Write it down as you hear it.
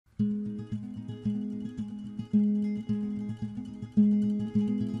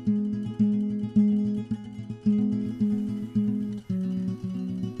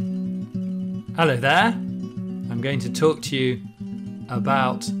Hello there. I'm going to talk to you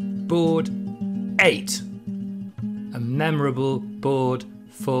about board 8, a memorable board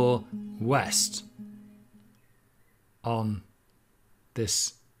for West on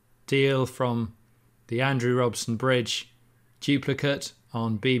this deal from the Andrew Robson Bridge duplicate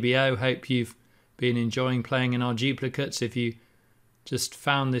on BBO. Hope you've been enjoying playing in our duplicates. If you just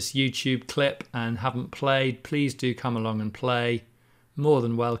found this YouTube clip and haven't played, please do come along and play. More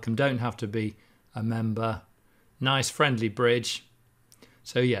than welcome. Don't have to be a member. Nice friendly bridge.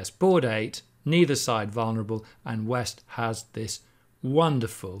 So yes, board 8, neither side vulnerable, and West has this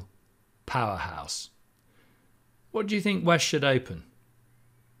wonderful powerhouse. What do you think West should open?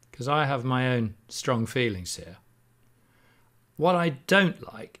 Because I have my own strong feelings here. What I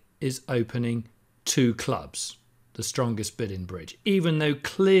don't like is opening 2 clubs, the strongest bid in bridge, even though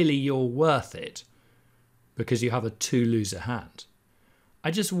clearly you're worth it because you have a 2-loser hand. I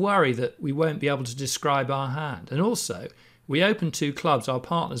just worry that we won't be able to describe our hand. And also, we open 2 clubs, our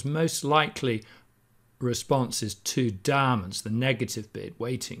partner's most likely response is 2 diamonds, the negative bid,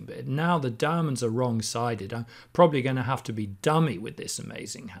 waiting bid. Now the diamonds are wrong-sided. I'm probably going to have to be dummy with this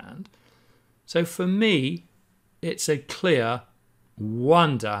amazing hand. So for me, it's a clear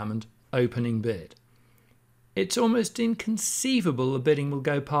 1 diamond opening bid. It's almost inconceivable the bidding will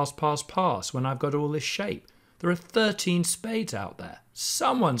go pass when I've got all this shape. There are 13 spades out there.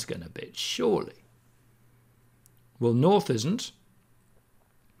 Someone's going to bid, surely. Well, North isn't.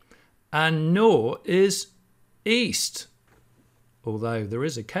 And nor is East. Although there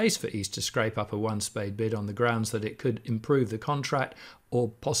is a case for East to scrape up a 1-spade bid on the grounds that it could improve the contract or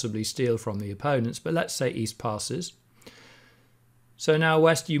possibly steal from the opponents. But let's say East passes. So now,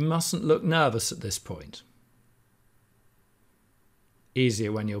 West, you mustn't look nervous at this point.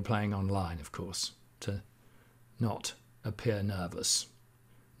 Easier when you're playing online, of course, to not appear nervous.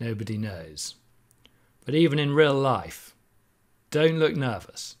 Nobody knows. But even in real life, don't look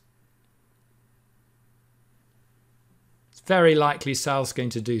nervous. It's very likely South's going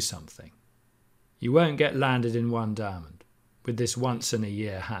to do something. You won't get landed in 1 diamond with this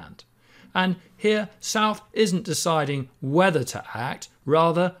once-in-a-year hand. And here, South isn't deciding whether to act,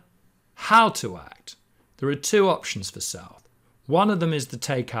 rather how to act. There are 2 options for South. One of them is the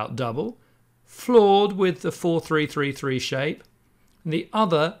takeout double, flawed with the 4-3-3-3 shape. And the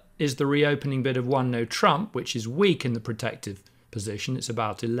other is the reopening bid of 1 no trump, which is weak in the protective position. It's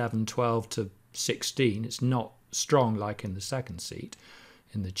about 11, 12 to 16. It's not strong like in the second seat.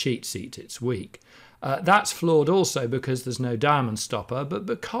 In the cheat seat, it's weak. That's flawed also because there's no diamond stopper, but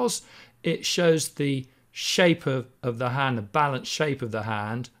because it shows the shape of the hand, the balanced shape of the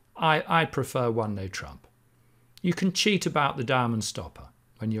hand, I prefer 1 no trump. You can cheat about the diamond stopper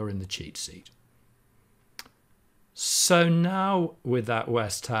when you're in the cheat seat. So now with that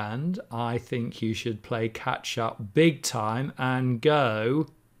West hand, I think you should play catch up big time and go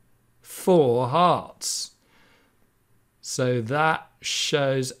 4 hearts. So that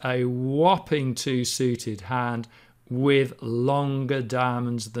shows a whopping 2-suited hand with longer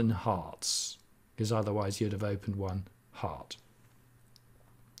diamonds than hearts, because otherwise you'd have opened 1 heart.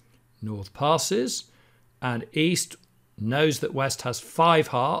 North passes, and East knows that West has 5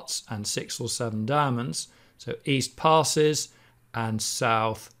 hearts and 6 or 7 diamonds. So East passes, and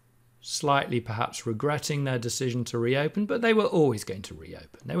South slightly perhaps regretting their decision to reopen, but they were always going to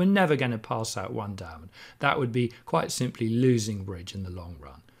reopen. They were never going to pass out 1 diamond. That would be quite simply losing bridge in the long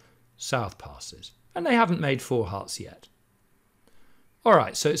run. South passes, and they haven't made 4 hearts yet. All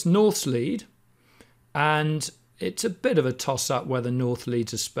right, so it's North's lead, and it's a bit of a toss-up whether North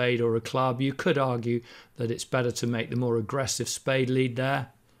leads a spade or a club. You could argue that it's better to make the more aggressive spade lead there.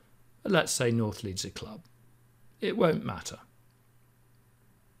 But let's say North leads a club. It won't matter.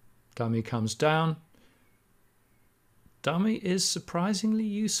 Dummy comes down. Dummy is surprisingly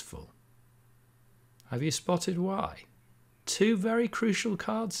useful. Have you spotted why? 2 very crucial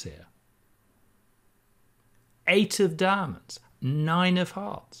cards here. 8 of diamonds, 9 of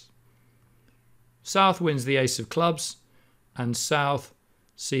hearts. South wins the ace of clubs, and South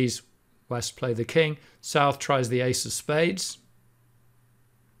sees West play the king. South tries the ace of spades.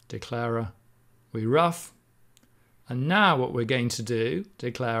 Declarer, we ruff. And now what we're going to do,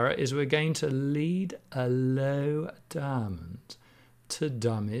 Declarer, is we're going to lead a low diamond to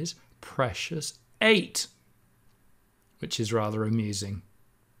Dummy's precious 8, which is rather amusing.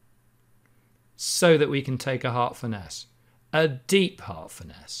 So that we can take a heart finesse, a deep heart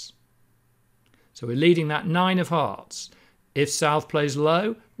finesse. So we're leading that 9 of hearts. If South plays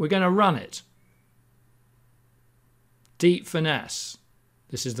low, we're going to run it. Deep finesse.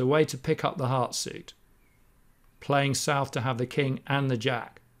 This is the way to pick up the heart suit. Playing South to have the king and the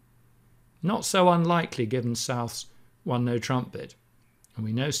jack. Not so unlikely given South's 1-no trump bid. And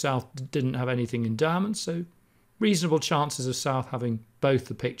we know South didn't have anything in diamonds, so reasonable chances of South having both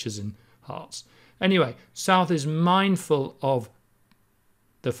the pictures in hearts. Anyway, South is mindful of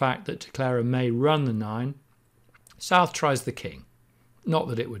the fact that declarer may run the 9. South tries the king. Not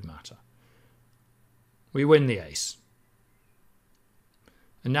that it would matter. We win the ace.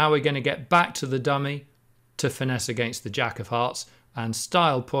 And now we're going to get back to the dummy to finesse against the jack of hearts. And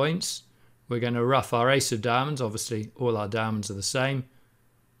style points, we're going to rough our ace of diamonds. Obviously, all our diamonds are the same.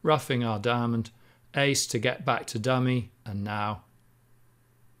 Roughing our diamond, ace to get back to dummy. And now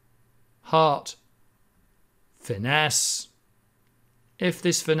heart, finesse. If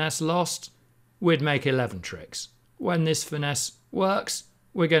this finesse lost, we'd make 11 tricks. When this finesse works,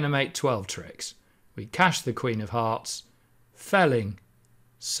 we're going to make 12 tricks. We cash the queen of hearts, felling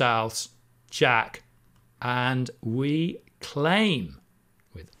South's jack, and we claim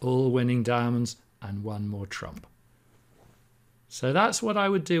with all winning diamonds and 1 more trump. So that's what I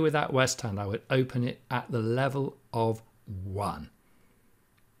would do with that west hand. I would open it at the level of 1.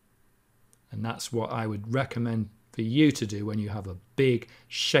 And that's what I would recommend for you to do when you have a big,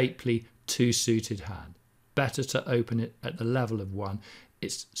 shapely, 2-suited hand. Better to open it at the level of 1.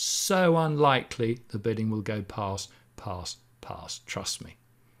 It's so unlikely the bidding will go pass, pass, pass. Trust me.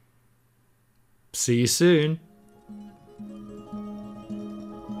 See you soon.